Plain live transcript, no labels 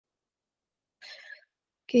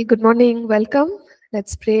Okay, good morning. Welcome.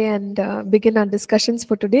 Let's pray and begin our discussions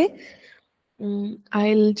for today.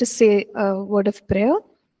 I'll just say a word of prayer.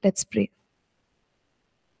 Let's pray.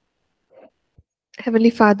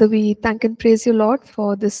 Heavenly Father, we thank and praise you, Lord,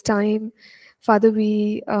 for this time. Father,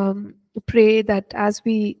 we pray that as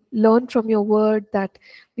we learn from your word, that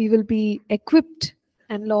we will be equipped.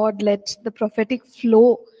 And Lord, let the prophetic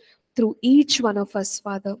flow through each one of us,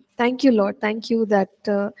 Father. Thank you, Lord. Thank you that,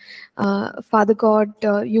 Father God,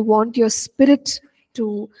 you want your spirit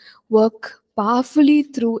to work powerfully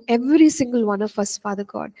through every single one of us, Father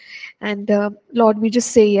God. And Lord, we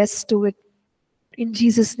just say yes to it. In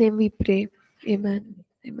Jesus' name we pray. Amen.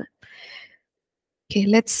 Amen. Okay,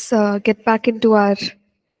 let's get back into our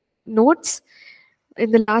notes.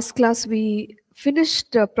 In the last class, we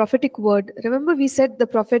finished prophetic word. Remember, we said the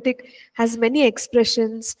prophetic has many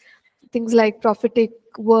expressions, things like prophetic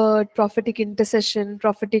word, prophetic intercession,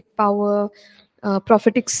 prophetic power,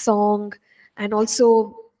 prophetic song, and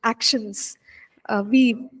also actions. So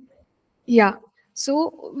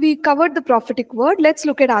we covered the prophetic word. Let's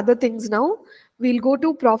look at other things now. We'll go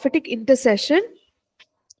to prophetic intercession.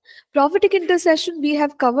 Prophetic intercession we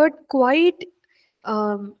have covered quite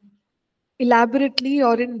elaborately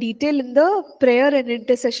or in detail in the prayer and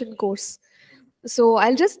intercession course. So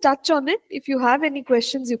I'll just touch on it. If you have any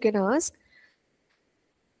questions, you can ask.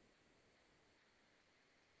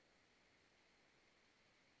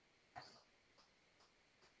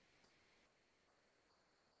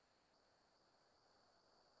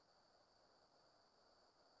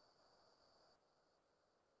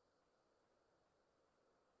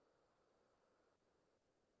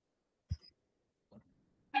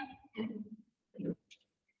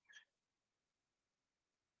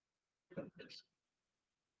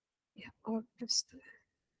 Yeah, or just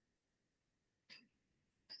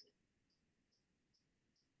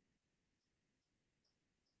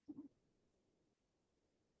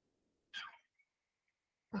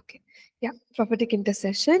okay. Yeah, prophetic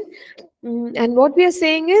intercession. And what we are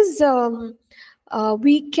saying is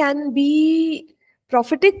we can be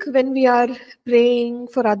prophetic when we are praying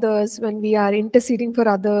for others, when we are interceding for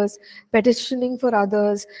others, petitioning for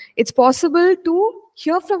others. It's possible to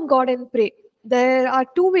hear from God and pray. There are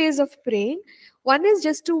two ways of praying. One is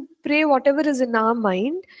just to pray whatever is in our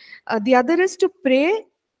mind. The other is to pray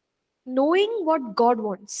knowing what God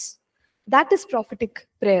wants. That is prophetic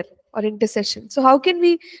prayer or intercession. So how can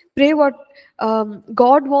we pray what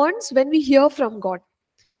God wants? When we hear from God,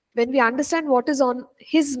 when we understand what is on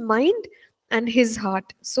his mind and his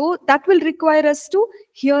heart. So that will require us to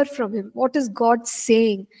hear from him. What is God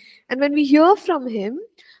saying? And when we hear from him,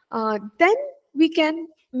 then we can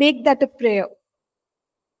make that a prayer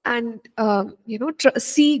and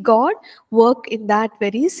see God work in that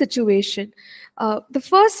very situation. The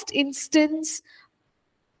first instance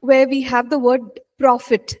where we have the word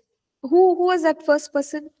prophet, who was that first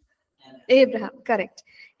person? Abraham, correct.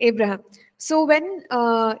 Abraham. So when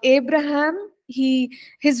Abraham,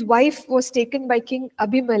 his wife was taken by King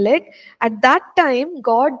Abimelech. At that time,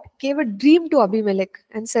 God gave a dream to Abimelech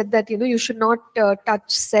and said that you should not touch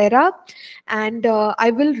Sarah, and I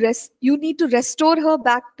will rest. You need to restore her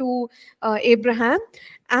back to Abraham,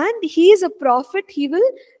 and he is a prophet. He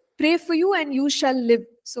will pray for you, and you shall live.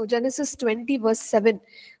 So Genesis 20 verse 7,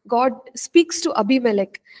 God speaks to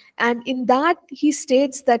Abimelech, and in that he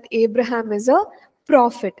states that Abraham is a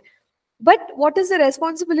prophet. But what is the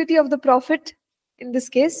responsibility of the prophet in this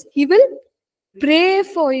case? He will pray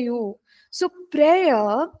for you. So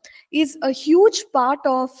prayer is a huge part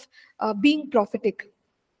of being prophetic.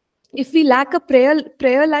 If we lack a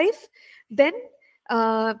prayer life, then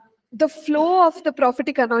the flow of the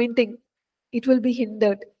prophetic anointing, it will be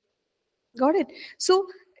hindered. Got it? So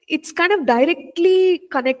it's kind of directly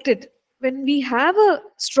connected. When we have a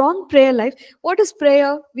strong prayer life, what is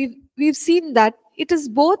prayer? We've seen that it is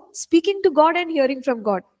both speaking to God and hearing from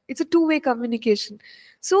God. It's a two-way communication.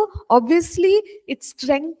 So obviously it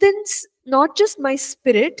strengthens not just my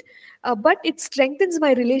spirit, but it strengthens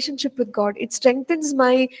my relationship with God. It strengthens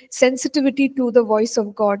my sensitivity to the voice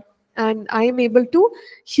of God. And I am able to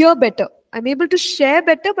hear better. I'm able to share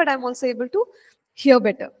better, but I'm also able to hear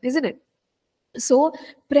better, isn't it? So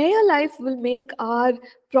prayer life will make our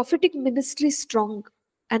prophetic ministry strong.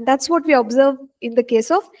 And that's what we observe in the case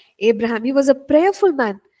of Abraham. He was a prayerful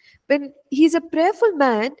man. When he's a prayerful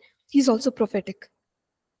man, he's also prophetic.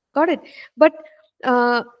 Got it? But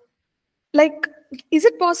uh, like, is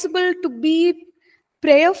it possible to be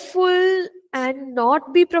prayerful and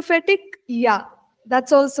not be prophetic? Yeah,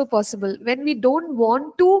 that's also possible. When we don't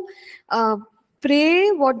want to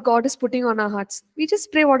pray what God is putting on our hearts, we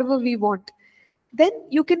just pray whatever we want. Then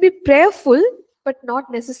you can be prayerful but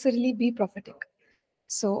not necessarily be prophetic.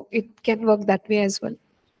 So it can work that way as well.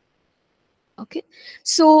 Okay.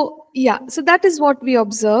 So yeah, so that is what we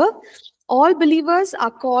observe. All believers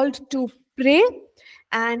are called to pray,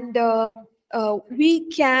 and we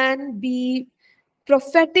can be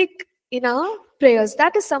prophetic in our prayers.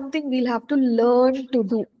 That is something we'll have to learn to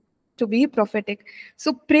do, to be prophetic.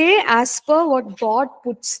 So pray as per what God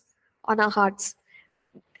puts on our hearts.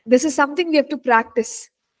 This is something we have to practice,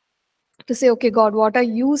 to say, okay, God, what are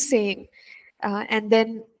you saying? And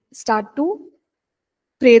then start to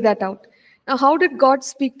pray that out. Now, how did God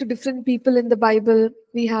speak to different people in the Bible?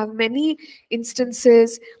 We have many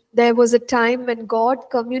instances. There was a time when God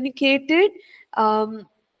communicated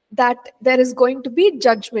that there is going to be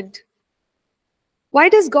judgment. Why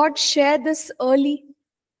does God share this early?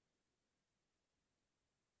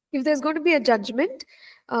 If there's going to be a judgment,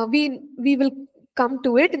 we will come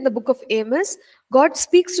to it in the book of Amos. God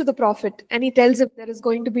speaks to the prophet and he tells him there is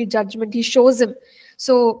going to be judgment. He shows him.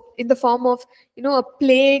 So in the form of, a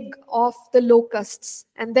plague of the locusts,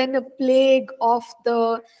 and then a plague of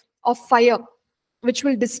fire, which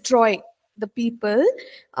will destroy the people.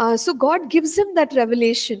 So God gives him that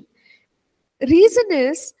revelation. Reason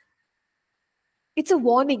is, it's a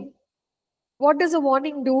warning. What does a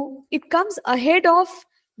warning do? It comes ahead of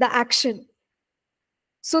the action,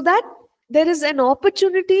 so that there is an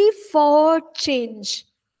opportunity for change,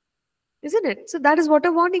 isn't it? So that is what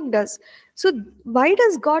a warning does. So why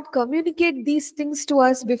does God communicate these things to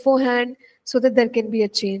us beforehand? So that there can be a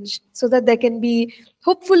change, so that there can be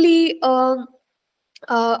hopefully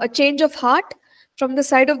a change of heart from the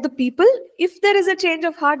side of the people. If there is a change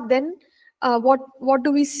of heart, then what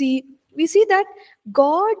do we see? We see that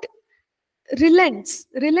God relents.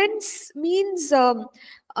 Relents means,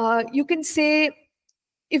 you can say,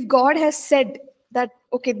 if God has said that,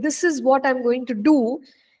 okay, this is what I'm going to do,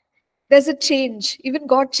 there's a change. Even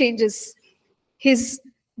God changes his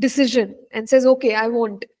decision and says, okay, I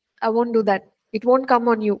won't do that. It won't come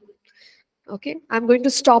on you. Okay, I'm going to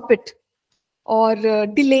stop it, or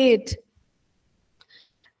delay it.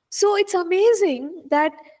 So it's amazing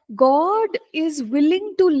that God is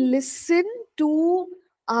willing to listen to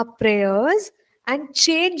our prayers and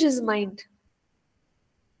change his mind.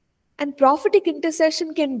 And prophetic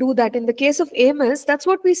intercession can do that. In the case of Amos, that's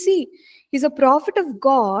what we see. He's a prophet of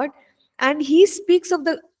God, and he speaks of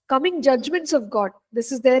the coming judgments of God.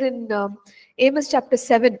 This is there in Amos chapter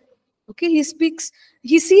 7. Okay, he speaks,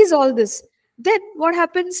 he sees all this. Then what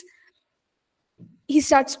happens? He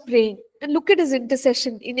starts praying. And look at his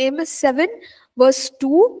intercession. In Amos 7, verse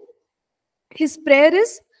 2, his prayer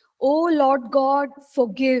is, "O Lord God,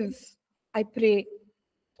 forgive, I pray.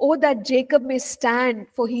 Oh, that Jacob may stand,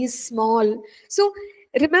 for he is small." So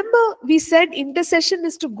remember, we said intercession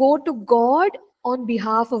is to go to God on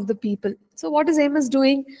behalf of the people. So what is Amos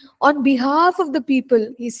doing? On behalf of the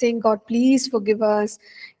people, he's saying, God, please forgive us.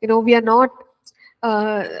 We are not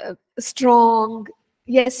strong.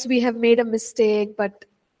 Yes, we have made a mistake, but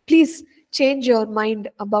please change your mind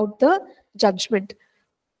about the judgment.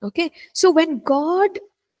 Okay, so when God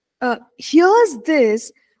hears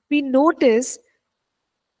this, we notice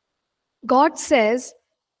God says,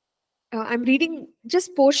 I'm reading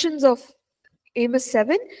just portions of Amos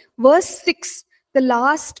 7, verse 6, the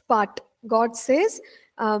last part. God says,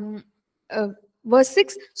 verse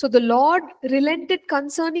 6, "So the Lord relented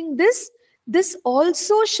concerning this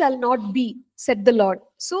also shall not be, said the Lord."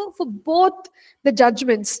 So for both the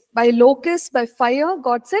judgments, by locusts, by fire,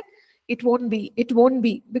 God said, it won't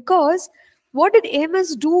be. Because what did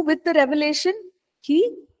Amos do with the revelation?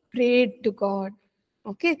 He prayed to God.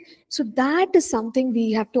 Okay, so that is something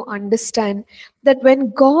we have to understand, that when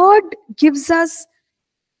God gives us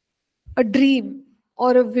a dream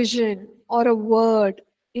or a vision or a word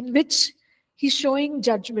in which he's showing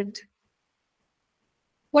judgment,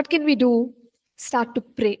 what can we do? Start to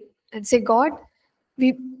pray and say, God,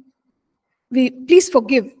 we please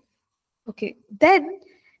forgive. Okay, then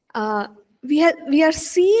we are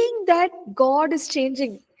seeing that God is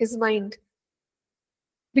changing his mind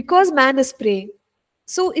because man is praying.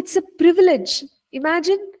 So it's a privilege.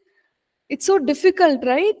 Imagine, it's so difficult,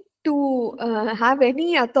 right? To have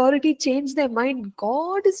any authority change their mind.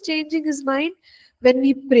 God is changing his mind when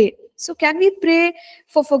we pray. So can we pray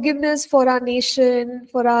for forgiveness for our nation,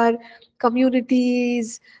 for our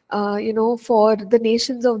communities, for the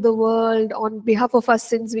nations of the world? On behalf of our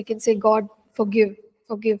sins, we can say, God, forgive,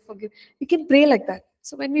 forgive, forgive. We can pray like that.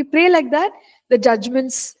 So when we pray like that, the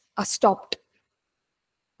judgments are stopped.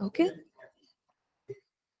 Okay?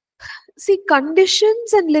 See,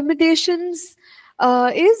 conditions and limitations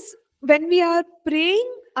is when we are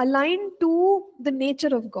praying aligned to the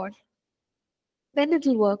nature of God. then it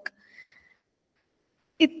will work.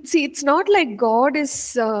 It's not like God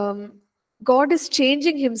is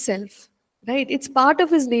changing himself, right? It's part of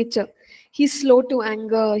his nature. He's slow to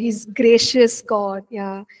anger. He's gracious God.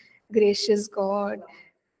 Yeah, gracious God,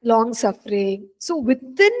 long suffering. So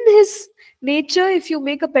within his nature, if you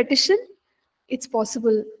make a petition, it's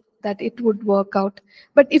possible that it would work out.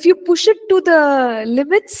 But if you push it to the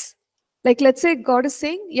limits, like let's say God is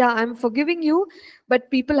saying, yeah, I'm forgiving you,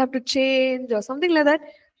 but people have to change or something like that,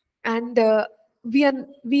 and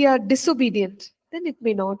we are disobedient, then it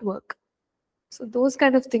may not work. So those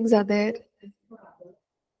kind of things are there.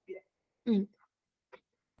 Mm.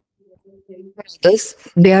 Others,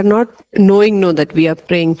 they are not knowing know that we are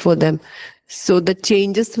praying for them. So the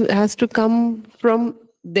changes has to come from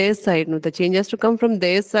their side. No, the change has to come from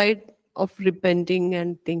their side of repenting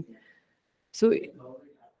and thing. So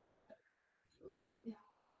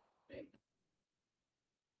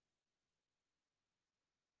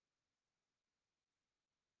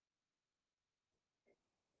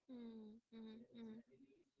Mm, mm, mm.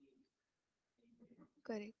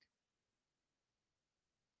 Correct.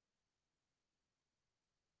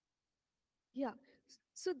 Yeah.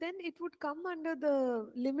 So then it would come under the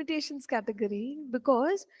limitations category,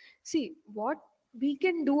 because see, what we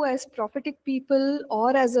can do as prophetic people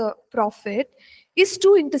or as a prophet is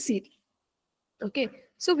to intercede. Okay.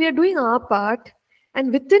 So we are doing our part,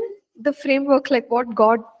 and within the framework, like what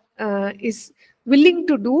God is willing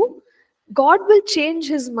to do, God will change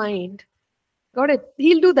his mind. Got it?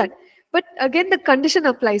 He'll do that. But again, the condition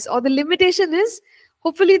applies, or the limitation is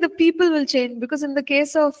hopefully the people will change, because in the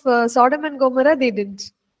case of Sodom and Gomorrah, they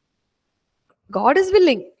didn't. God is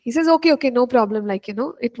willing. He says, okay, okay, no problem. Like,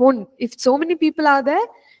 it won't, if so many people are there,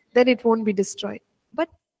 then it won't be destroyed. But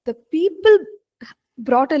the people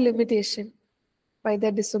brought a limitation by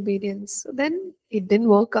their disobedience. So then it didn't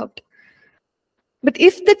work out. But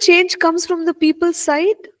if the change comes from the people's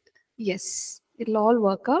side, yes, it'll all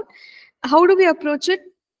work out. How do we approach it?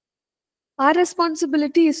 Our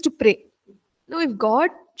responsibility is to pray. Now, if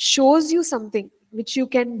God shows you something which you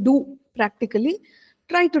can do practically,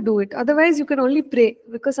 try to do it. Otherwise, you can only pray.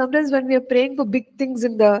 Because sometimes when we are praying for big things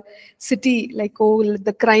in the city, like, oh, let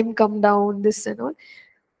the crime come down, this and all,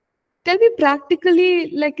 tell me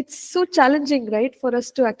practically, like, it's so challenging, right, for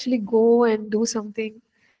us to actually go and do something.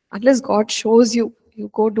 Unless God shows you, you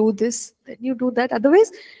go do this, then you do that.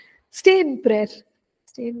 Otherwise, stay in prayer.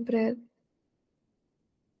 Stay in prayer.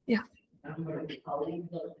 Yeah.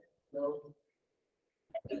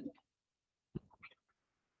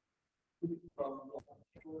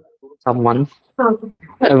 Someone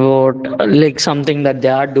about like something that they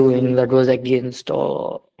are doing that was against,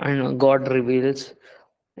 or God reveals,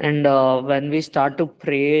 and when we start to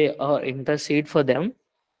pray or intercede for them,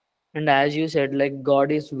 and as you said, like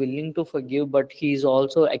God is willing to forgive, but He's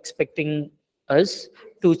also expecting us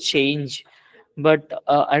to change. But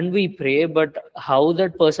and we pray, but how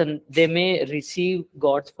that person, they may receive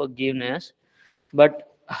God's forgiveness, but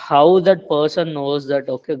how that person knows that,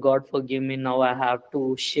 okay, God forgive me, now I have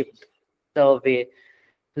to shift the way,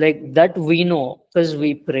 like that we know because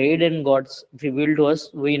we prayed and God's revealed to us,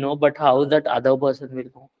 we know, but how that other person will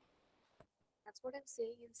know? That's what I'm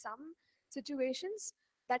saying. In some situations,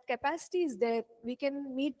 that capacity is there. We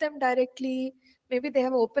can meet them directly. Maybe they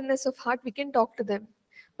have openness of heart. We can talk to them.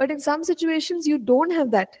 But in some situations, you don't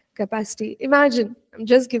have that capacity. Imagine, I'm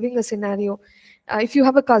just giving a scenario. If you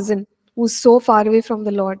have a cousin who's so far away from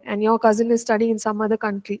the Lord, and your cousin is studying in some other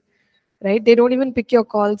country, right? They don't even pick your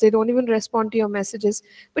calls. They don't even respond to your messages.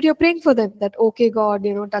 But you're praying for them that, okay, God,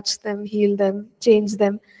 touch them, heal them, change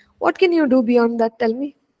them. What can you do beyond that? Tell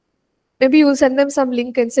me. Maybe you'll send them some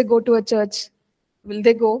link and say, go to a church. Will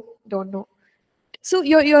they go? Don't know. So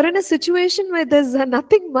you're in a situation where there's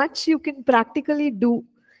nothing much you can practically do,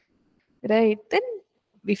 right? Then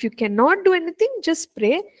if you cannot do anything, just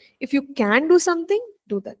pray. If you can do something,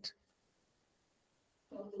 do that.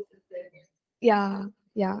 Yeah,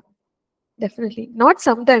 yeah, definitely. Not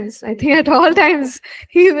sometimes. I think at all times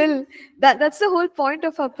He will. That's the whole point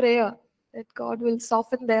of our prayer. That God will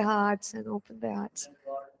soften their hearts and open their hearts.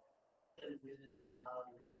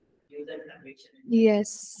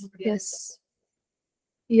 Yes, yes.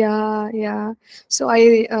 Yeah, yeah.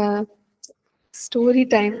 So story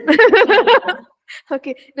time.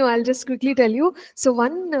 Okay, no, I'll just quickly tell you. So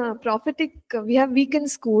one prophetic, we have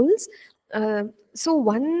weekend schools. Uh, so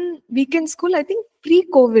one weekend school, I think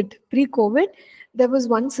pre-COVID, there was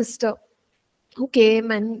one sister who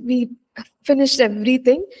came and we finished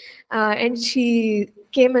everything, and she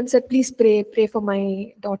came and said, please pray for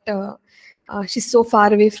my daughter. She's so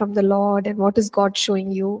far away from the Lord, and what is God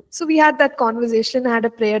showing you? So we had that conversation, had a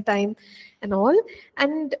prayer time, and all.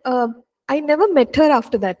 And I never met her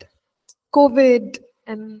after that. COVID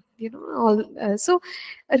and all. So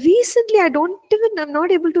recently, I'm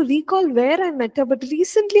not able to recall where I met her, but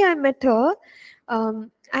recently I met her,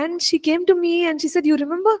 and she came to me and she said, "You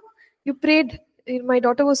remember? You prayed. My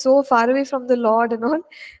daughter was so far away from the Lord and all."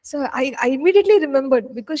 So I immediately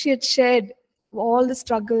remembered, because she had shared all the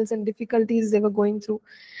struggles and difficulties they were going through.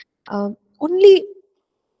 Only,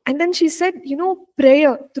 and then she said,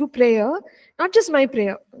 prayer, through prayer, not just my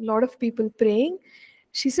prayer, a lot of people praying.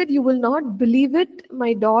 She said, "You will not believe it.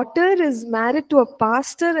 My daughter is married to a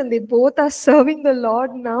pastor and they both are serving the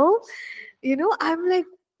Lord now." I'm like,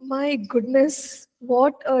 my goodness,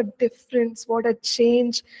 what a difference, what a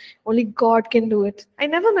change. Only God can do it. I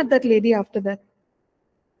never met that lady after that.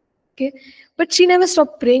 Okay. But she never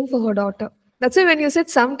stopped praying for her daughter. That's why when you said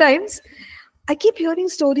sometimes, I keep hearing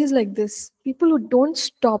stories like this. People who don't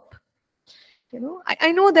stop.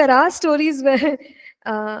 I know there are stories where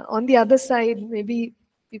on the other side, maybe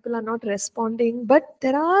people are not responding, but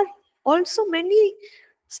there are also many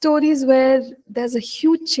stories where there's a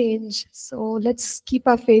huge change. So let's keep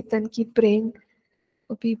our faith and keep praying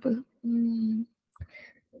for people.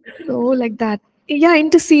 So like that. Yeah,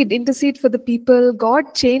 intercede for the people.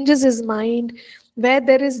 God changes his mind. Where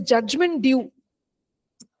there is judgment due,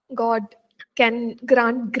 God can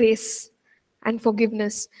grant grace and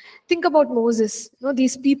forgiveness. Think about Moses.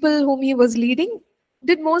 These people whom he was leading.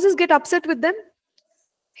 Did Moses get upset with them?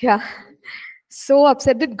 Yeah. So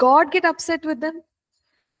upset. Did God get upset with them?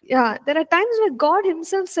 Yeah. There are times where God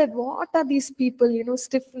himself said, "What are these people?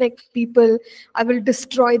 Stiff-necked people. I will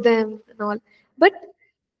destroy them," and all. But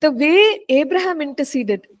the way Abraham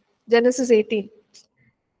interceded, Genesis 18,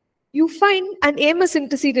 you find, and Amos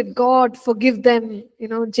interceded, "God, forgive them.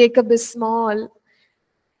 Jacob is small."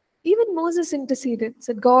 Even Moses interceded,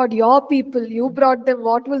 said, "God, your people, you brought them.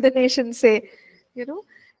 What will the nation say?"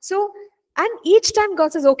 So, and each time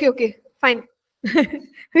God says, "Okay, fine,"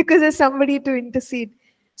 because there's somebody to intercede.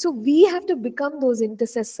 So we have to become those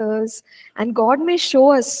intercessors, and God may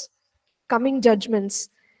show us coming judgments.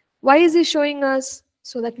 Why is he showing us?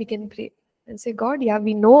 So that we can pray and say, "God, yeah,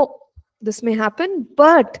 we know this may happen,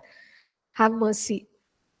 but have mercy,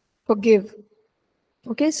 forgive."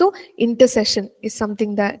 Okay, so intercession is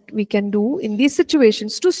something that we can do in these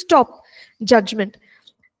situations to stop judgment.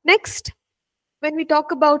 Next, when we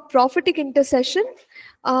talk about prophetic intercession,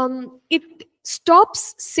 it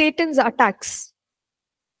stops Satan's attacks.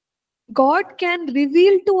 God can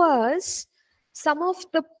reveal to us some of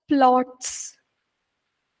the plots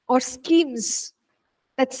or schemes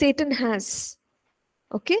that Satan has.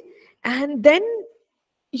 Okay, and then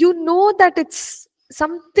that it's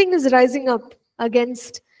something is rising up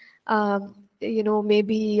against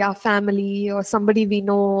maybe our family or somebody we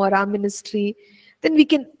know or our ministry. Then we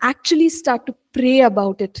can actually start to pray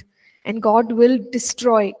about it, and God will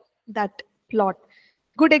destroy that plot.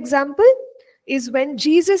 Good example is when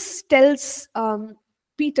Jesus tells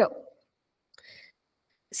Peter,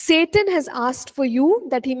 "Satan has asked for you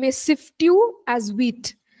that he may sift you as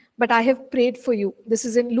wheat, but I have prayed for you." This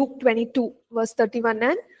is in Luke 22, verse 31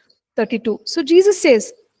 and 32. So Jesus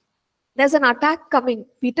says, "There's an attack coming,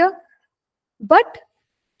 Peter, but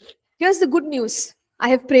here's the good news. I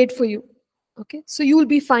have prayed for you." Okay, so you will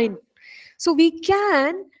be fine. So we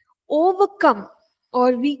can overcome,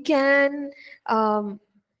 or we can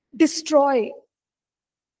destroy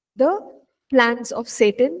the plans of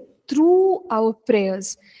Satan through our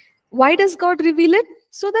prayers. Why does God reveal it?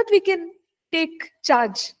 So that we can take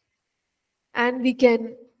charge and we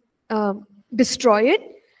can destroy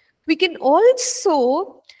it. We can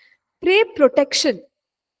also pray protection.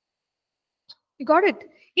 You got it?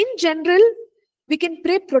 In general, we can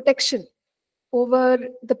pray protection over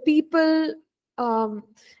the people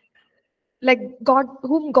like God,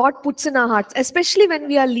 whom God puts in our hearts, especially when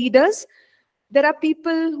we are leaders. There are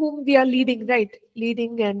people whom we are leading, right?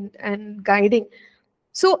 Leading and guiding.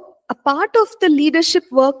 So a part of the leadership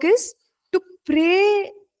work is to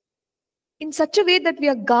pray in such a way that we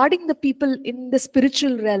are guarding the people in the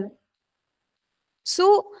spiritual realm.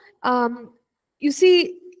 So you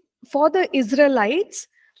see, for the Israelites,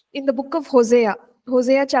 in the book of Hosea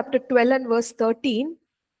chapter 12 and verse 13,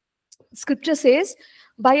 scripture says,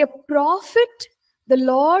 "By a prophet the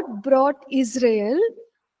Lord brought Israel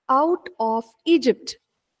out of Egypt,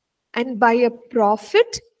 and by a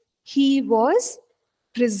prophet he was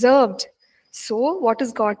preserved." So what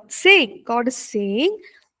is God saying? God is saying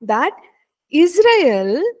that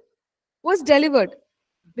Israel was delivered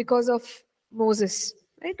because of Moses,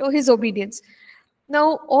 right, or his obedience.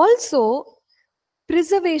 Now also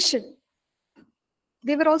preservation.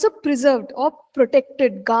 They were also preserved or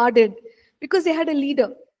protected, guarded because they had a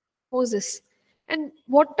leader, Moses. And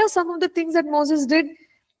what are some of the things that Moses did?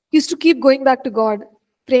 He used to keep going back to God,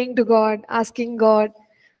 praying to God, asking God.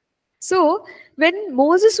 So when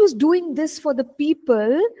Moses was doing this for the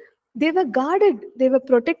people, they were guarded, they were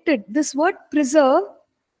protected. This word preserve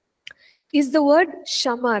is the word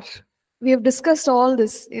shamar. We have discussed all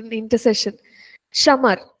this in intercession.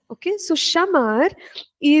 Shamar. Okay, so shamar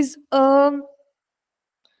is a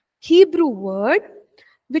Hebrew word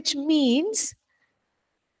which means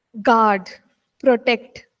guard,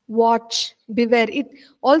 protect, watch, beware. It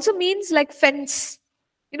also means like fence,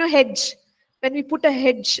 hedge. When we put a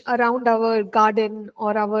hedge around our garden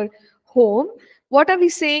or our home, what are we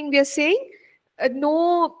saying? We are saying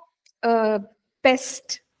no uh,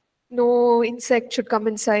 pest, no insect should come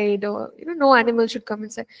inside, or no animal should come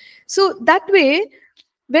inside. So that way,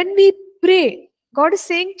 when we pray, God is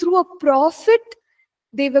saying through a prophet,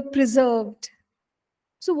 they were preserved.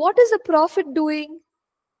 So what is a prophet doing?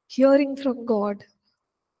 Hearing from God,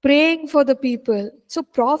 praying for the people. So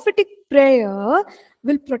prophetic prayer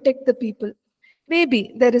will protect the people.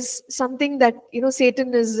 Maybe there is something that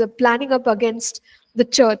Satan is planning up against the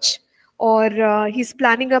church, or he's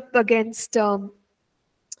planning up against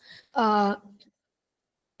uh,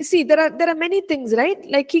 see, there are many things, right?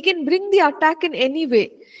 Like he can bring the attack in any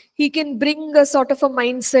way. He can bring a sort of a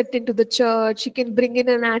mindset into the church. He can bring in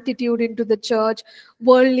an attitude into the church,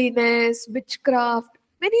 worldliness, witchcraft.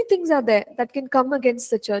 Many things are there that can come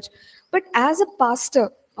against the church. But as a pastor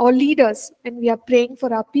or leaders, when we are praying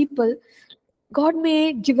for our people, God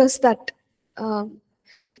may give us that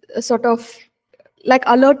sort of like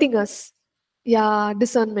alerting us,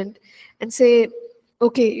 discernment, and say,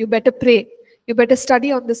 okay, you better pray, you better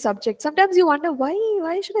study on this subject. Sometimes you wonder,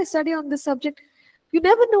 why should I study on this subject? You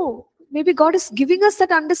never know. Maybe God is giving us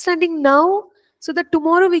that understanding now so that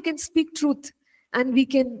tomorrow we can speak truth and we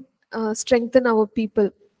can strengthen our people.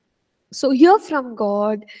 So hear from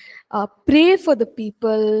God, pray for the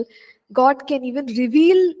people. God can even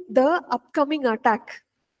reveal the upcoming attack.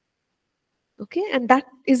 Okay, and that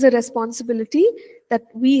is a responsibility that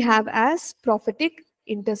we have as prophetic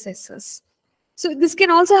intercessors. So this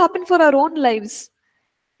can also happen for our own lives.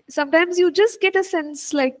 Sometimes you just get a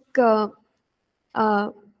sense like,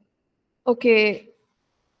 okay,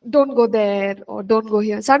 don't go there or don't go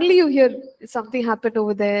here. Suddenly you hear something happened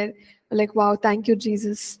over there. Like, wow, thank you,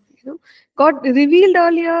 Jesus. God revealed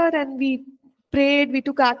earlier and we prayed, we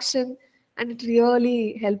took action, and it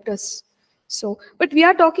really helped us. So, but we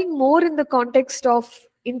are talking more in the context of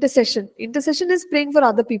intercession. Intercession is praying for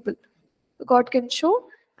other people. God can show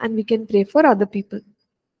and we can pray for other people.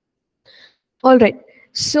 All right.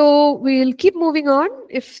 So we'll keep moving on.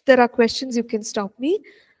 If there are questions, you can stop me.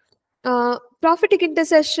 Prophetic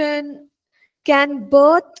intercession can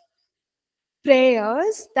birth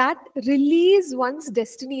prayers that release one's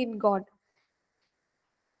destiny in God.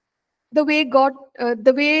 The way Paul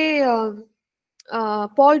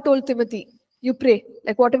told Timothy, you pray.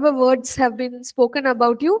 Like whatever words have been spoken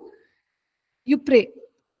about you, you pray.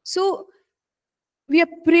 So we are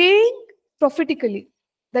praying prophetically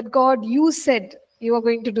that God, you said you are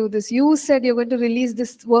going to do this. You said you're going to release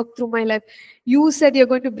this work through my life. You said you're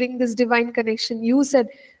going to bring this divine connection. You said.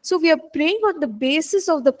 So we are praying on the basis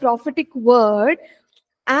of the prophetic word,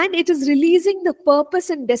 and it is releasing the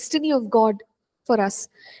purpose and destiny of God for us.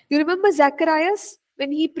 You remember Zacharias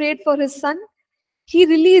when he prayed for his son? He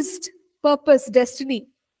released purpose, destiny,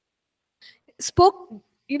 spoke,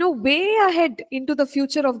 way ahead into the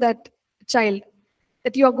future of that child,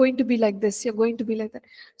 that you are going to be like this, you're going to be like that.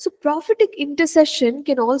 So prophetic intercession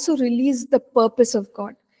can also release the purpose of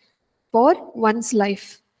God for one's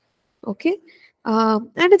life. Okay, and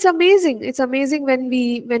it's amazing when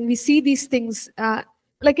we see these things,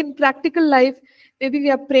 like in practical life. Maybe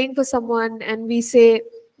we are praying for someone and we say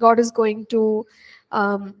God is going to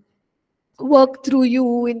work through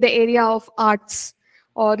you in the area of arts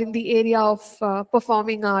or in the area of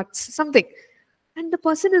performing arts, something, and the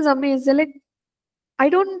person is amazed. They're like, I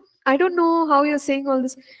don't know how you're saying all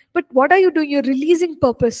this, but what are you doing? You're releasing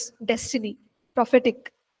purpose, destiny,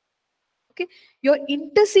 prophetic. Okay, you're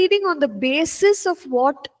interceding on the basis of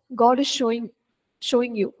what God is showing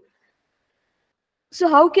you. So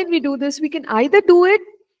how can we do this? We can either do it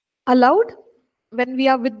aloud when we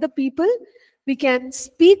are with the people. We can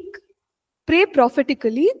pray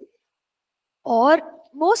prophetically, or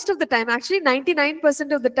most of the time, actually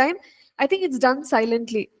 99% of the time, I think it's done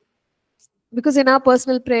silently. Because in our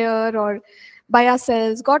personal prayer or by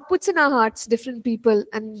ourselves, God puts in our hearts different people,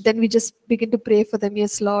 and then we just begin to pray for them.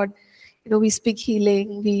 Yes, Lord, we speak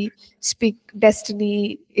healing, we speak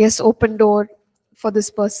destiny. Yes, open door for this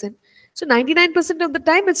person. So 99% of the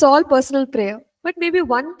time, it's all personal prayer. But maybe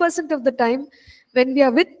 1% of the time, when we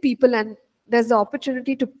are with people and there's the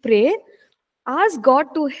opportunity to pray, ask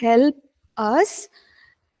God to help us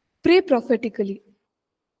pray prophetically.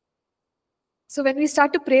 So when we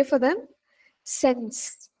start to pray for them,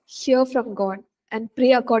 sense, hear from God, and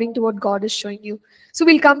pray according to what God is showing you. So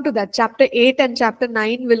we'll come to that. Chapter 8 and chapter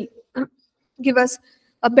 9 will give us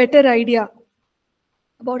a better idea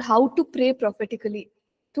about how to pray prophetically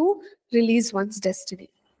to release one's destiny.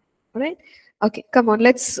 All right? Okay, come on.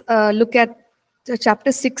 Let's look at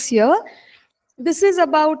chapter 6 here. This is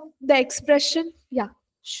about the expression. Yeah,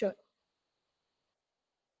 sure.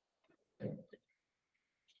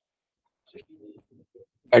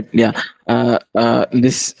 But yeah,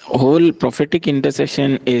 this whole prophetic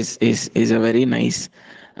intercession is a very nice,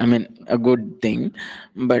 I mean, a good thing.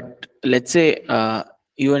 But let's say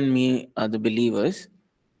you and me are the believers.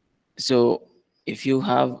 So if you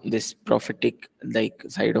have this prophetic like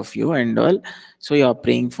side of you and all, so you're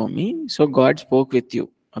praying for me. So God spoke with you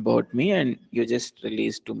about me, and you just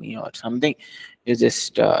released to me or something. You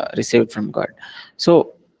just received from God.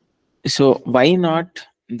 So why not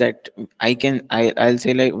that I'll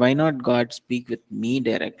say, like, why not God speak with me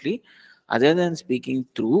directly other than speaking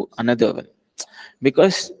through another one?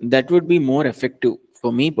 Because that would be more effective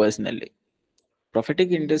for me personally.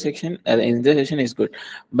 Prophetic intercession is good,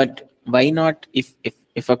 but why not, if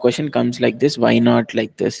a question comes like this, why not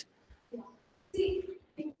like this? See,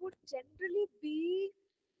 it would generally be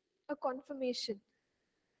a confirmation.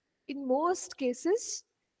 In most cases,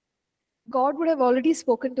 God would have already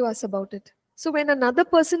spoken to us about it. So when another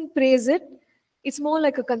person prays it, it's more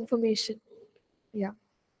like a confirmation. Yeah.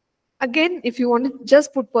 Again, if you want to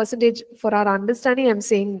just put percentage for our understanding, I'm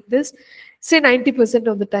saying this, say 90%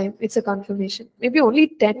 of the time, it's a confirmation. Maybe only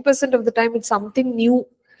 10% of the time, it's something new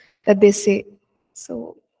that they say.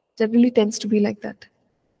 So generally tends to be like that.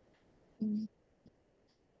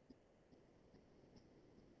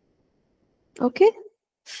 Okay,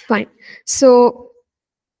 fine. So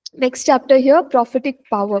next chapter here, prophetic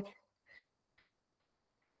power.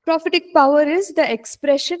 Prophetic power is the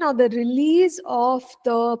expression or the release of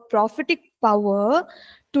the prophetic power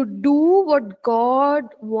to do what God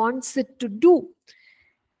wants it to do.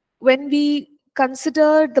 When we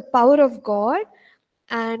consider the power of God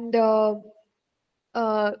and the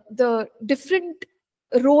different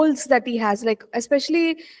roles that He has, like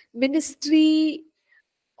especially ministry,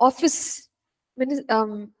 office,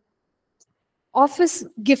 office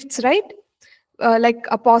gifts, right? Like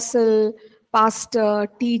apostle, pastor,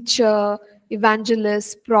 teacher,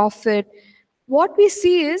 evangelist, prophet. What we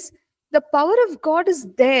see is the power of God is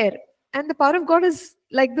there, and the power of God is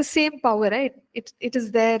like the same power, right? It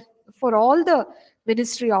is there for all the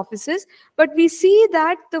ministry offices, but we see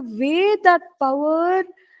that the way that power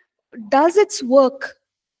does its work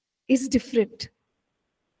is different.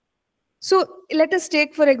 So let us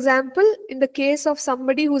take, for example, in the case of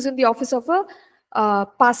somebody who's in the office of a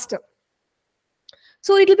pastor.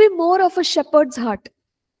 So it'll be more of a shepherd's heart.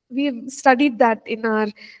 We've studied that in our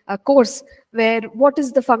course, where what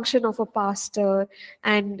is the function of a pastor,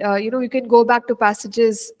 and you can go back to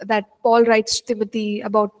passages that Paul writes to Timothy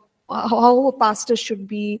about how a pastor should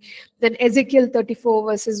be. Then Ezekiel 34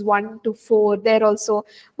 verses 1 to 4, there also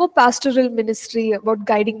more pastoral ministry about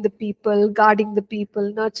guiding the people, guarding the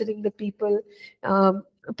people, nurturing the people,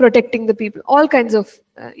 protecting the people, all kinds of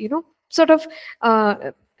sort of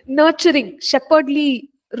nurturing, shepherdly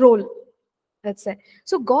role, let's say.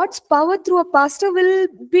 So God's power through a pastor will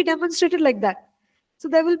be demonstrated like that. So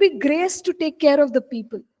there will be grace to take care of the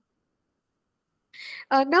people.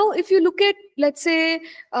 Now, if you look at, let's say,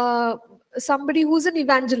 somebody who's an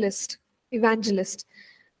evangelist,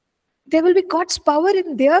 there will be God's power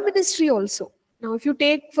in their ministry also. Now, if you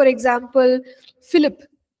take, for example, Philip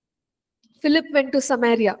went to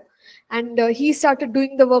Samaria, and he started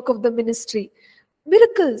doing the work of the ministry.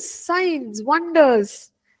 Miracles, signs,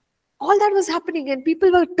 wonders, all that was happening, and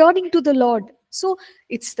people were turning to the Lord. So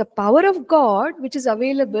it's the power of God which is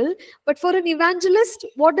available. But for an evangelist,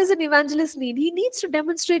 what does an evangelist need? He needs to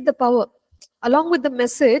demonstrate the power along with the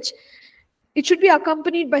message. It should be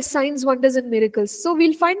accompanied by signs, wonders, and miracles. So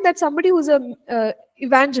we'll find that somebody who's a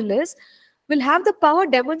evangelist will have the power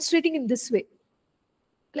demonstrating in this way.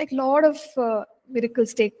 Like a lot of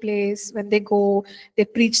miracles take place when they go, they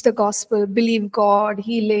preach the gospel, believe God,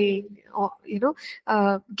 healing, or,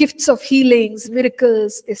 gifts of healings,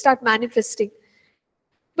 miracles, they start manifesting.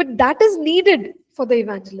 But that is needed for the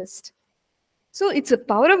evangelist. So it's the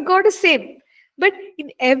power of God is same. But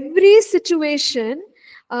in every situation,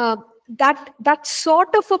 that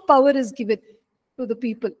sort of a power is given to the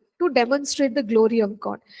people to demonstrate the glory of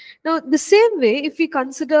God. Now, the same way, if we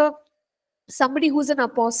consider somebody who's an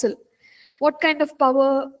apostle, what kind of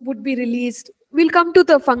power would be released? We'll come to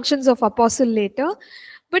the functions of apostle later,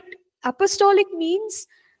 but apostolic means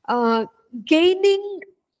gaining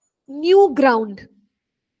new ground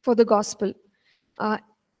for the gospel.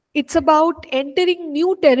 It's about entering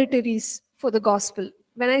new territories for the gospel.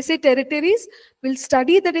 When I say territories, we'll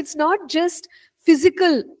study that it's not just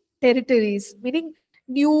physical territories, meaning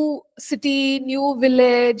new city, new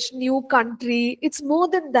village, new country. It's more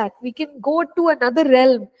than that. We can go to another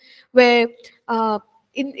realm where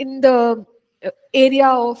in the area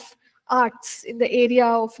of arts, in the area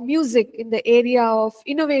of music, in the area of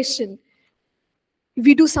innovation,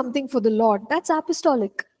 we do something for the Lord. That's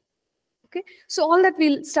apostolic. Okay, so all that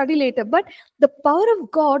we'll study later, but the power of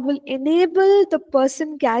God will enable the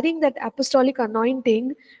person carrying that apostolic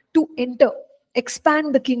anointing to enter,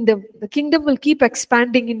 expand the kingdom. The kingdom will keep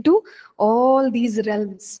expanding into all these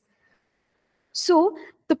realms. So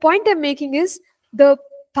the point I'm making is the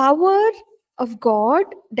power of God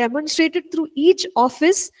demonstrated through each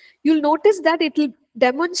office. You'll notice that it will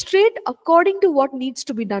demonstrate according to what needs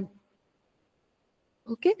to be done.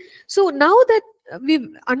 Okay, so now that we've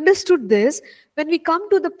understood this, when we come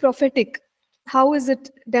to the prophetic, how is it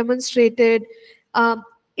demonstrated?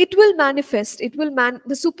 It will manifest.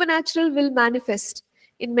 The supernatural will manifest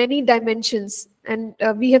in many dimensions, and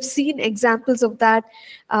we have seen examples of that.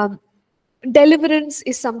 Deliverance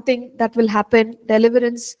is something that will happen.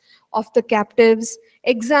 Deliverance of the captives.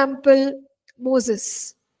 Example: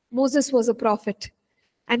 Moses. Moses was a prophet,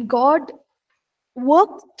 and God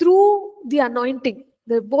worked through the anointing,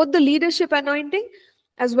 both the leadership anointing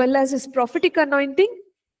as well as his prophetic anointing,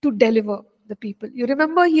 to deliver the people. You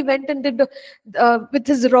remember he went and did with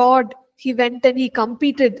his rod, he went and he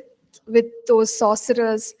competed with those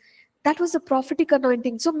sorcerers. That was a prophetic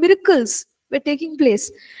anointing. So miracles were taking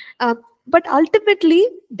place. But ultimately,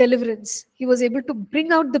 deliverance. He was able to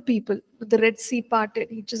bring out the people. The Red Sea parted.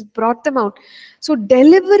 He just brought them out. So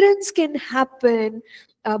deliverance can happen.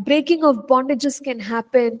 Breaking of bondages can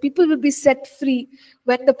happen. People will be set free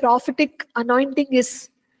when the prophetic anointing is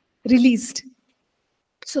released.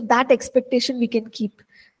 So that expectation we can keep,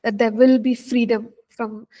 that there will be freedom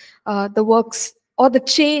from the works or the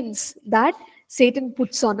chains that Satan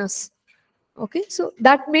puts on us. Okay, so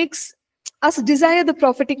that makes us desire the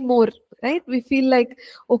prophetic more, right? We feel like,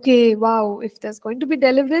 okay, wow, if there's going to be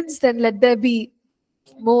deliverance, then let there be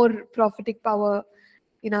more prophetic power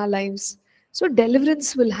in our lives. So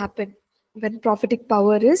deliverance will happen when prophetic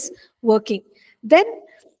power is working. Then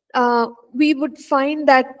we would find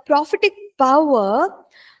that prophetic power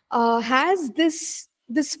has this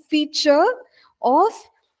feature of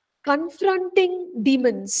confronting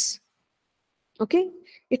demons. Okay,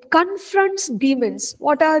 it confronts demons.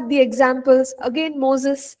 What are the examples? Again,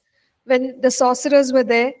 Moses, when the sorcerers were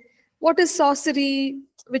there. What is sorcery,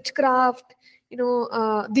 witchcraft,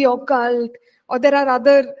 the occult, or there are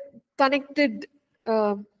other connected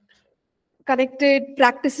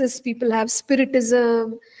practices people have,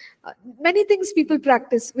 spiritism, many things people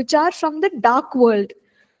practice which are from the dark world.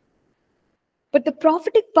 But the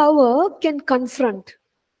prophetic power can confront.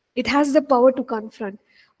 It has the power to confront.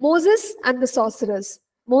 Moses and the sorcerers.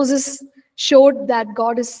 Moses showed that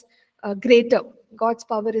God is greater. God's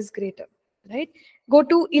power is greater, right? Go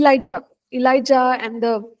to Elijah. Elijah and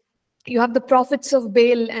you have the prophets of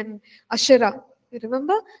Baal and Asherah. You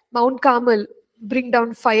remember? Mount Carmel, bring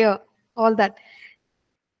down fire, all that.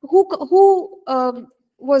 Who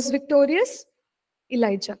was victorious?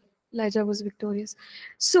 Elijah. Elijah was victorious.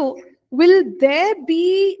 So, will there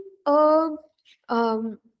be a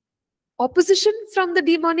opposition from the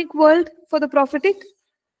demonic world for the prophetic?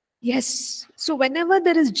 Yes. So whenever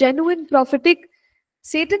there is genuine prophetic,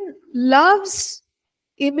 Satan loves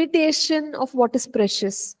imitation of what is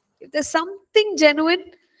precious. If there's something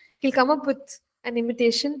genuine, he'll come up with an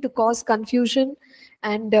imitation to cause confusion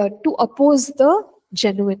and to oppose the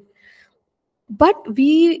genuine. But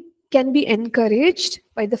we can be encouraged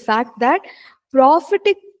by the fact that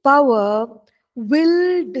prophetic power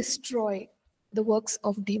will destroy the works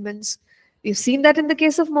of demons. We've seen that in the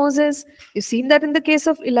case of Moses. We've seen that in the case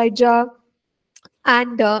of Elijah.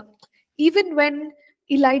 And even when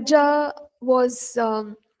Elijah was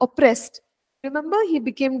oppressed, remember,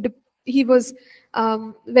 he was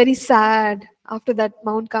very sad after that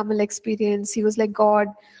Mount Carmel experience. He was like, God,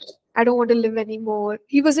 I don't want to live anymore.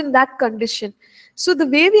 He was in that condition. So the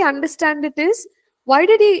way we understand it is, why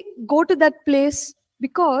did he go to that place?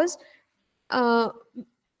 Because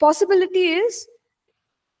possibility is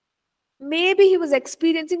maybe he was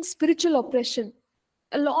experiencing spiritual oppression.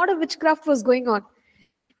 A lot of witchcraft was going on.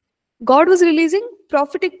 God was releasing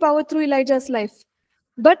prophetic power through Elijah's life.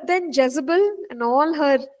 But then Jezebel and all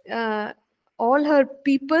her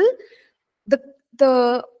people,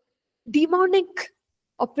 the demonic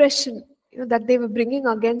oppression that they were bringing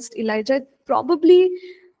against Elijah probably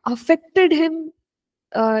affected him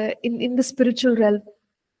in the spiritual realm,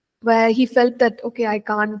 where he felt that, okay, I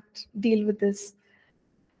can't deal with this.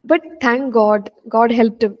 But thank God, God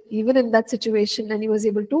helped him even in that situation, and he was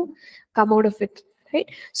able to come out of it. Right?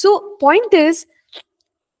 So, point is,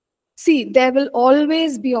 see, there will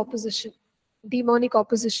always be opposition, demonic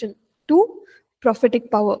opposition to prophetic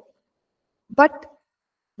power. But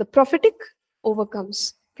the prophetic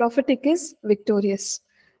overcomes. Prophetic is victorious.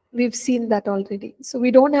 We've seen that already. So we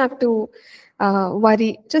don't have to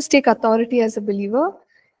worry. Just take authority as a believer,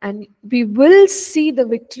 and we will see the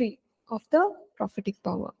victory of the prophetic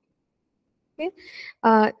power. Okay.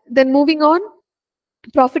 Then moving on,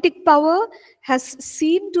 prophetic power has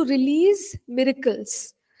seen to release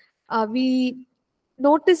miracles. We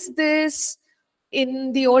notice this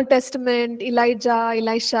in the Old Testament, Elijah,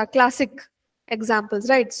 Elisha, classic examples,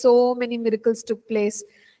 right? So many miracles took place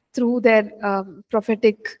through their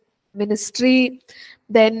prophetic ministry.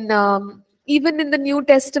 Then even in the New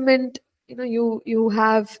Testament, you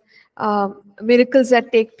have miracles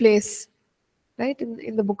that take place, right,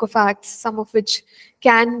 in the book of Acts, some of which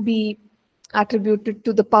can be attributed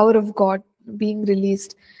to the power of God being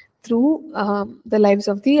released through the lives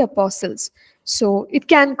of the apostles. So it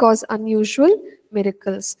can cause unusual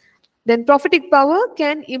miracles. Then prophetic power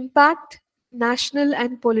can impact national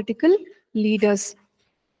and political leaders.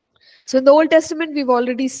 So in the Old Testament, we've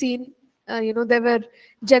already seen, there were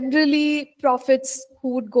generally prophets who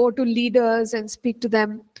would go to leaders and speak to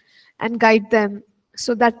them and guide them.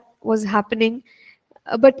 So that was happening.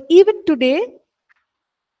 But even today,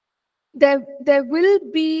 there will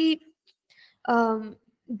be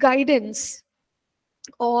guidance,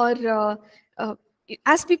 or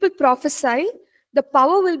as people prophesy, the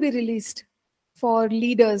power will be released for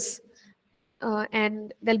leaders,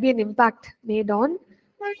 and there'll be an impact made on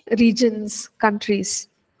regions, countries.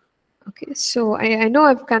 Okay, so I know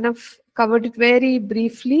I've kind of covered it very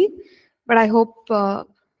briefly, but I hope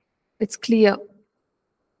it's clear.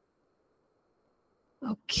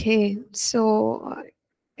 Okay, so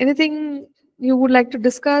anything you would like to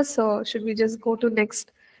discuss, or should we just go to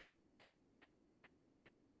next?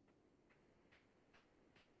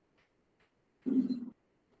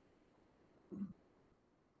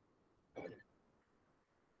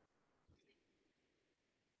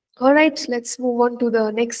 All right, let's move on to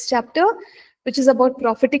the next chapter, which is about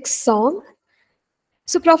prophetic song.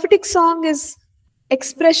 So prophetic song is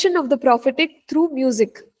expression of the prophetic through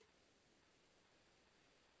music.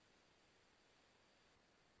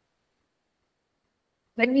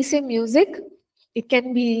 When we say music, it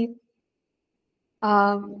can be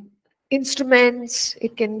instruments,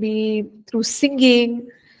 it can be through singing,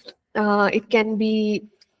 it can be,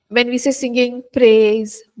 when we say singing,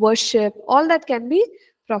 praise, worship, all that can be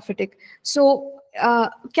prophetic. So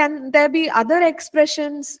can there be other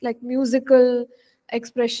expressions like musical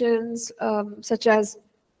expressions, such as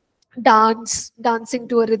dancing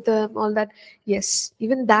to a rhythm, all that? Yes,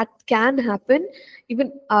 even that can happen.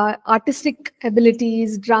 Even artistic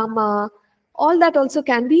abilities, drama, all that also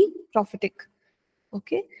can be prophetic.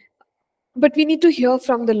 Okay, but we need to hear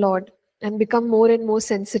from the Lord and become more and more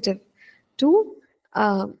sensitive to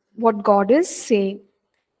what God is saying.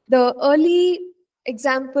 The early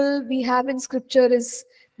example we have in scripture is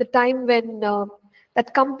the time when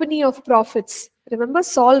that company of prophets, remember,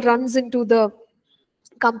 Saul runs into the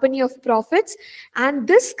company of prophets, and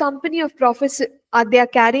this company of prophets, they are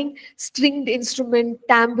carrying stringed instrument,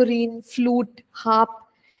 tambourine, flute, harp,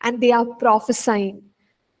 and they are prophesying.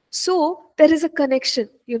 So there is a connection.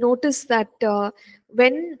 You notice that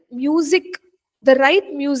when music, the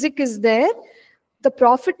right music is there, the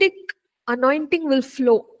prophetic anointing will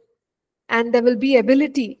flow, and there will be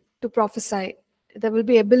ability to prophesy. There will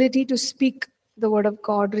be ability to speak the word of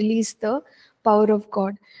God, release the power of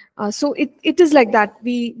God. So it is like that.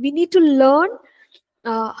 We need to learn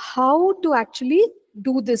how to actually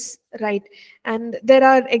do this right. And there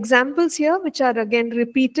are examples here which are again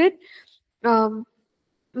repeated.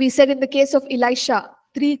 We said in the case of Elisha,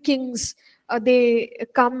 3 kings, they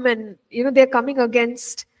come, and they're coming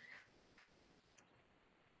against.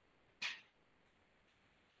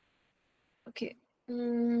 Okay.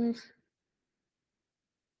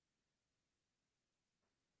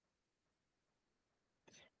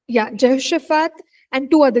 Yeah, Jehoshaphat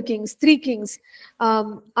and 2 other kings, 3 kings.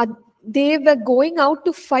 They were going out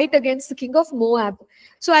to fight against the king of Moab.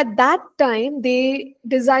 So at that time, they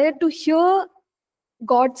desired to hear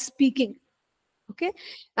God speaking. Okay,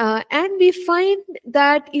 and we find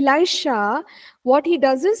that Elisha, what he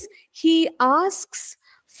does is he asks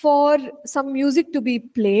for some music to be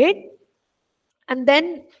played, and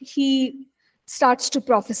then he starts to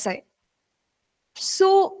prophesy.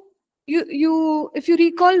 So if you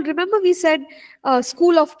recall, remember we said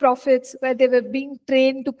school of prophets where they were being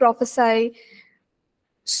trained to prophesy.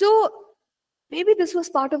 So maybe this was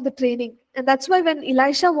part of the training, and that's why when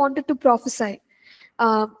Elisha wanted to prophesy,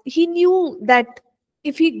 he knew that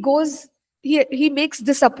if he goes, he makes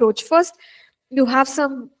this approach. First, you have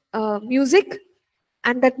some music,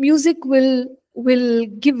 and that music will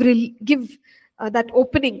give that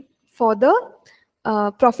opening for the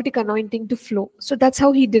prophetic anointing to flow. So that's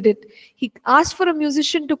how he did it. He asked for a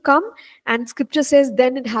musician to come, and scripture says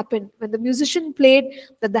then it happened. When the musician played,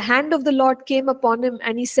 that the hand of the Lord came upon him,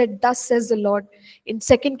 and he said, "Thus says the Lord," in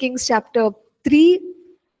 2 Kings chapter 3,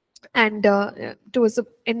 and towards the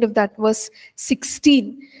end of that, verse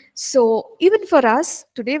 16. So even for us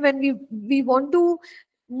today, when we want to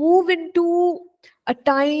move into a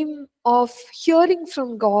time of hearing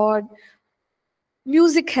from God,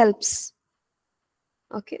 music helps.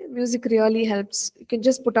 Okay, music really helps. You can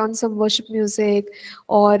just put on some worship music,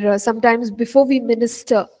 or sometimes before we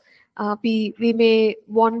minister, we may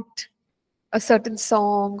want a certain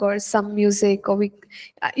song or some music, or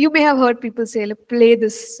you may have heard people say, "Look, play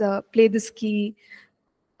this key,"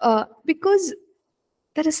 because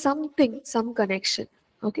there is some connection.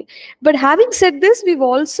 Okay, but having said this, we've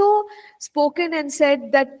also spoken and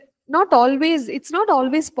said that it's not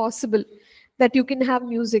always possible that you can have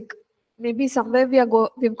music. Maybe somewhere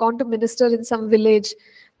we've gone to minister in some village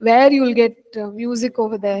where you'll get music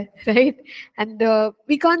over there, right? And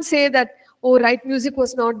we can't say that, oh, right, music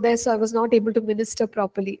was not there, so I was not able to minister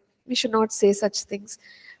properly. We should not say such things.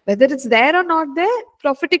 Whether it's there or not there,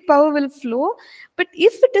 prophetic power will flow. But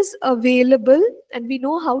if it is available and we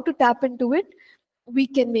know how to tap into it, we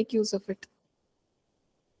can make use of it.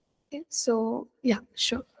 Okay, so yeah,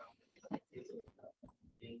 sure.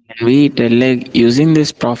 We tell, like, using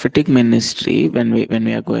this prophetic ministry when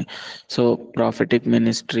we are going, so prophetic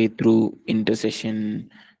ministry through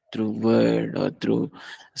intercession, through word, or through,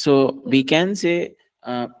 so we can say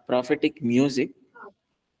prophetic music.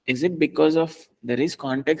 Is it because of there is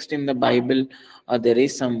context in the Bible, or there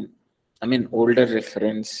is some, I mean, older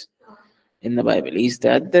reference in the Bible? Is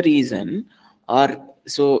that the reason? Or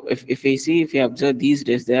so if we see, if you observe these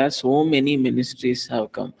days, there are so many ministries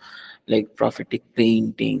have come, like prophetic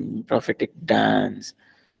painting, prophetic dance.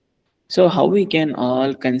 So how we can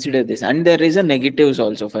all consider this? And there is a negatives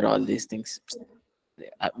also for all these things.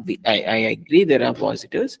 I agree there are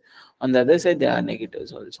positives. On the other side, there are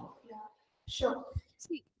negatives also. Sure.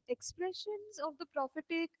 See, expressions of the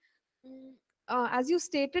prophetic, as you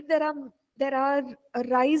stated, there are a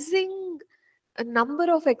rising a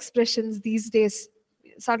number of expressions these days.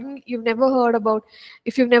 Suddenly, if you've never heard about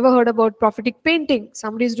prophetic painting,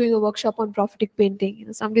 somebody's doing a workshop on prophetic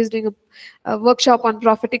painting. Somebody's doing a workshop on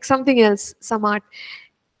prophetic something else, some art.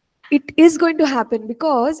 It is going to happen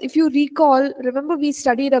because if you recall, remember we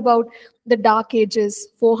studied about the dark ages,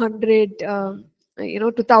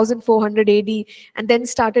 2400 AD, and then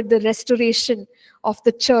started the restoration of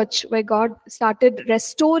the church, where God started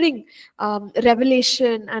restoring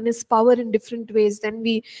revelation and his power in different ways. Then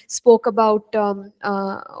we spoke about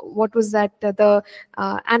what was that, the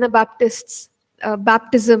Anabaptists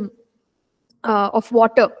baptism of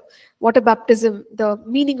water baptism. The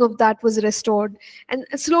meaning of that was restored, and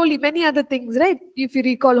slowly many other things, right? If you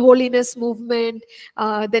recall, holiness movement,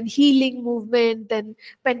 then healing movement, then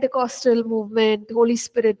Pentecostal movement, Holy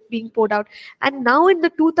Spirit being poured out. And now in the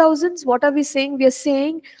 2000s, what are we saying? We are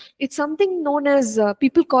saying it's something known as,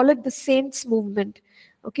 people call it the saints movement.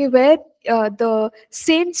 Okay, where the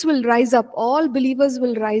saints will rise up, all believers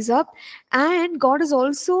will rise up, and God is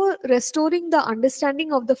also restoring the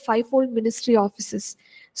understanding of the fivefold ministry offices.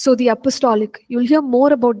 So the apostolic, you'll hear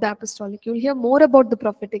more about the apostolic, you'll hear more about the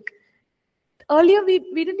prophetic. Earlier we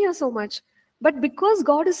didn't hear so much, but because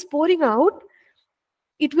God is pouring out,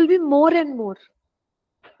 it will be more and more.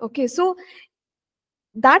 Okay, so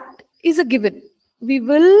that is a given. We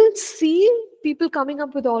will see people coming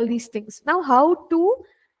up with all these things. Now, how to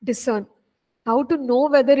discern, how to know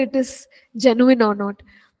whether it is genuine or not?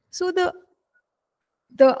 So the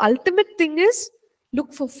ultimate thing is,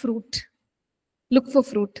 look for fruit. Look for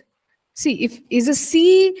fruit. See, if is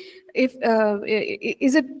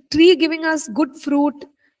a tree giving us good fruit,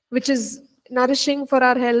 which is nourishing for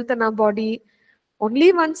our health and our body?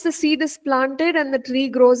 Only once the seed is planted and the tree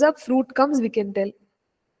grows up, fruit comes, we can tell.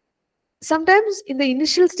 Sometimes in the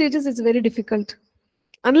initial stages, it's very difficult.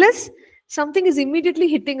 Unless something is immediately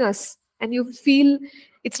hitting us and you feel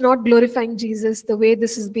it's not glorifying Jesus the way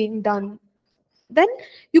this is being done, then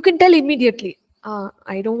you can tell immediately,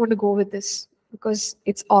 I don't want to go with this because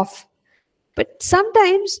it's off. But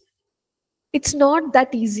sometimes it's not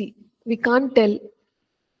that easy. We can't tell.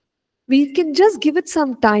 We can just give it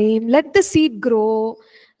some time, let the seed grow,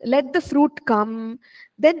 let the fruit come.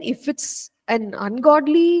 Then if it's an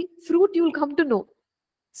ungodly fruit, you'll come to know.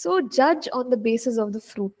 So judge on the basis of the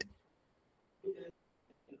fruit.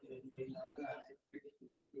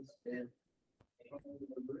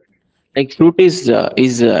 Like fruit is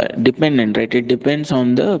dependent, right? It depends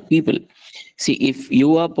on the people. See, if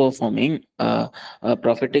you are performing a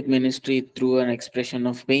prophetic ministry through an expression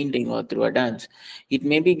of painting or through a dance, it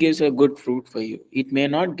maybe gives a good fruit for you. It may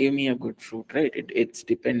not give me a good fruit, right? It's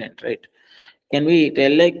dependent, right? Can we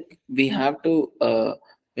tell, like, we have to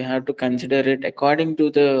consider it according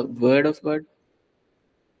to the word of God?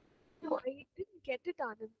 No, I didn't get it,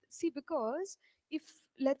 Anand. See, because if,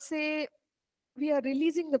 let's say, we are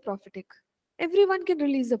releasing the prophetic, everyone can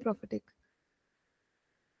release the prophetic.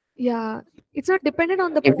 Yeah, it's not dependent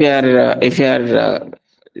on the If you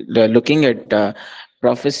are looking at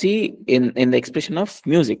prophecy in the expression of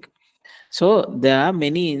music, so there are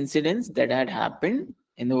many incidents that had happened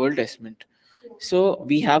in the Old Testament. So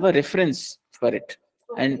we have a reference for it,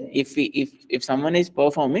 and if someone is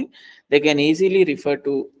performing, they can easily refer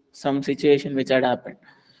to some situation which had happened.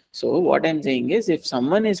 So what I'm saying is, if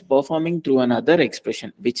someone is performing through another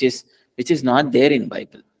expression which is not there in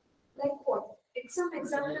Bible, Like what? Some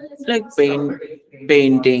example is like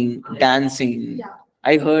painting, dancing.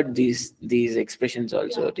 I heard these expressions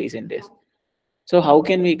also recent days. So how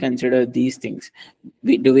can we consider these things?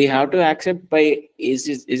 Do we have to accept by is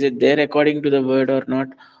it there according to the word or not,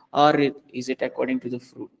 or is it according to the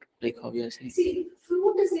fruit? Like how you are saying. See,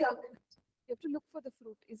 fruit is the ultimate. You have to look for the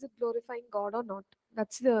fruit. Is it glorifying God or not?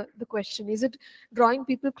 That's the question. Is it drawing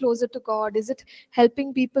people closer to God? Is it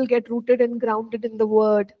helping people get rooted and grounded in the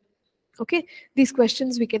word? Okay, these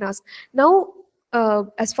questions we can ask. Now,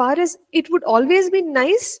 as far as it would always be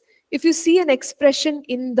nice if you see an expression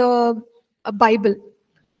in the Bible.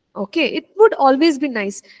 Okay, it would always be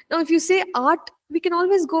nice. Now, if you say art, we can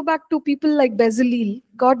always go back to people like Bezalel.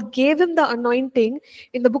 God gave him the anointing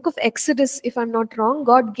in the book of Exodus, if I'm not wrong.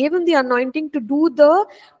 God gave him the anointing to do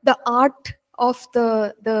the art of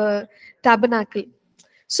the tabernacle.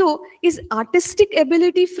 So, is artistic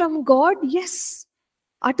ability from God? Yes,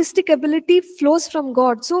 artistic ability flows from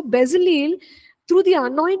God. So, Bezalel, through the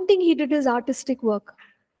anointing, he did his artistic work.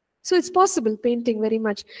 So it's possible, painting very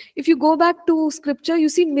much. If you go back to scripture, you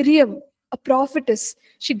see Miriam, a prophetess.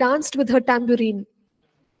 She danced with her tambourine.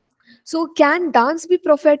 So can dance be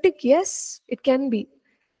prophetic? Yes, it can be.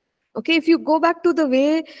 Okay, if you go back to the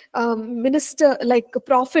way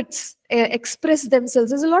prophets express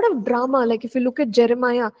themselves, there's a lot of drama. Like if you look at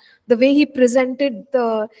Jeremiah, the way he presented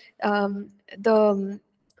the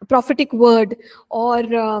prophetic word, or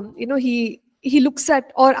he looks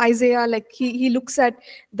at, or Isaiah, like he looks at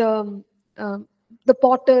the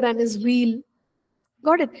potter and his wheel.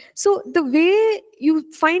 Got it. So the way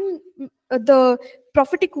you find the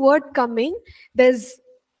prophetic word coming, there's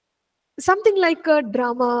something like a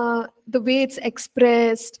drama, the way it's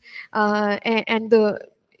expressed, and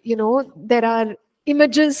there are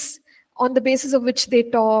images on the basis of which they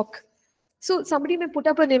talk. So somebody may put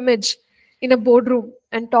up an image in a boardroom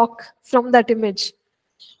and talk from that image.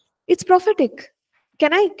 It's prophetic.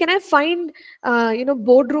 Can I find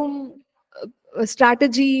boardroom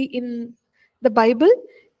strategy in the Bible?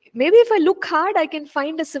 Maybe if I look hard, I can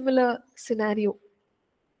find a similar scenario.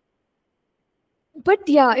 But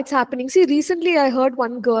yeah, it's happening. See, recently I heard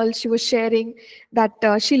one girl, she was sharing that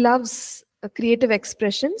she loves creative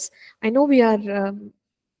expressions. I know we are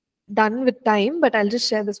done with time, but I'll just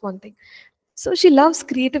share this one thing. So she loves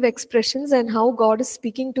creative expressions and how God is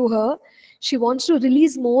speaking to her. She wants to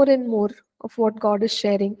release more and more of what God is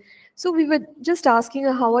sharing. So we were just asking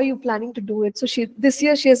her, how are you planning to do it? So this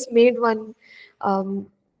year she has made one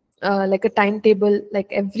like a timetable,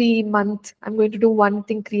 like every month I'm going to do one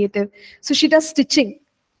thing creative. So she does stitching,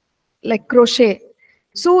 like crochet.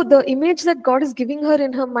 So the image that God is giving her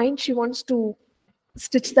in her mind, she wants to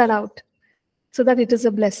stitch that out so that it is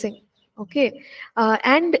a blessing. Okay.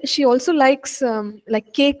 And she also likes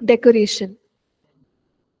like cake decoration.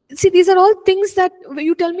 See, these are all things that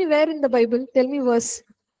you tell me where in the Bible. Tell me verse.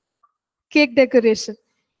 Cake decoration.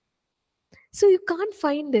 So you can't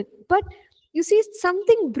find it. But you see,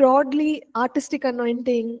 something broadly artistic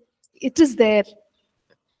anointing, it is there.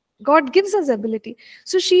 God gives us ability.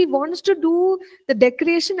 So she wants to do the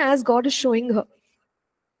decoration as God is showing her.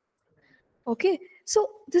 Okay. So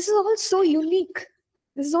this is all so unique.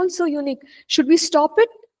 This is all so unique. Should we stop it?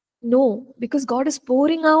 No, because God is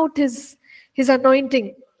pouring out his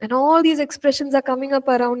anointing, and all these expressions are coming up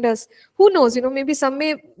around us. Who knows? Maybe some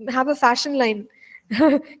may have a fashion line,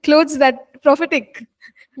 clothes that prophetic.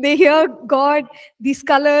 They hear God, these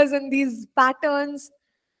colors and these patterns.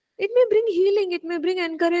 It may bring healing. It may bring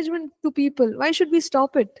encouragement to people. Why should we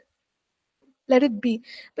stop it? Let it be.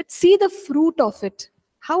 But see the fruit of it.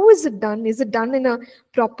 How is it done? Is it done in a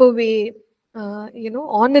proper way?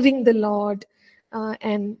 Honoring the Lord,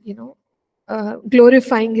 and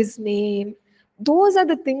glorifying His name. Those are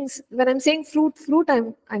the things. When I'm saying fruit,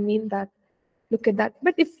 I mean that. Look at that.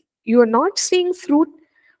 But if you are not seeing fruit,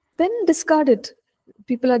 then discard it.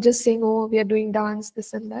 People are just saying, "Oh, we are doing dance,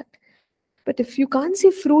 this and that." But if you can't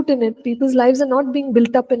see fruit in it, people's lives are not being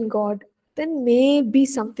built up in God, then maybe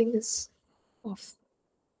something is off.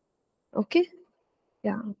 Okay?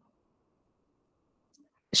 Yeah.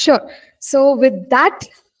 Sure. So with that,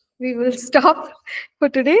 we will stop for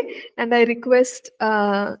today. And I request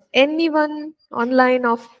anyone online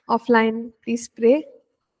or offline, please pray.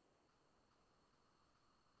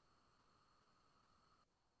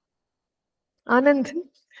 Anand,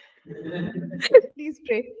 please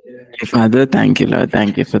pray. Father, thank you, Lord.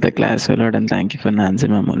 Thank you for the class, O Lord, and thank you for Nancy,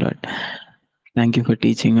 Ma'am, O Lord. Thank you for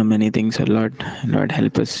teaching us many things, O Lord. Lord,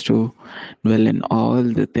 help us to dwell in all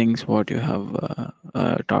the things what you have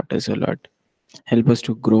taught us, O Lord. Help us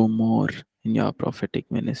to grow more in your prophetic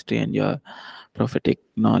ministry and your prophetic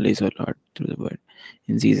knowledge, O Lord, through the word.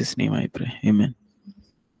 In Jesus' name I pray. Amen.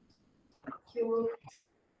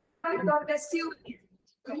 God bless you.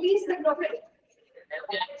 Release the prophet.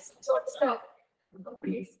 Stop.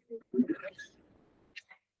 Please.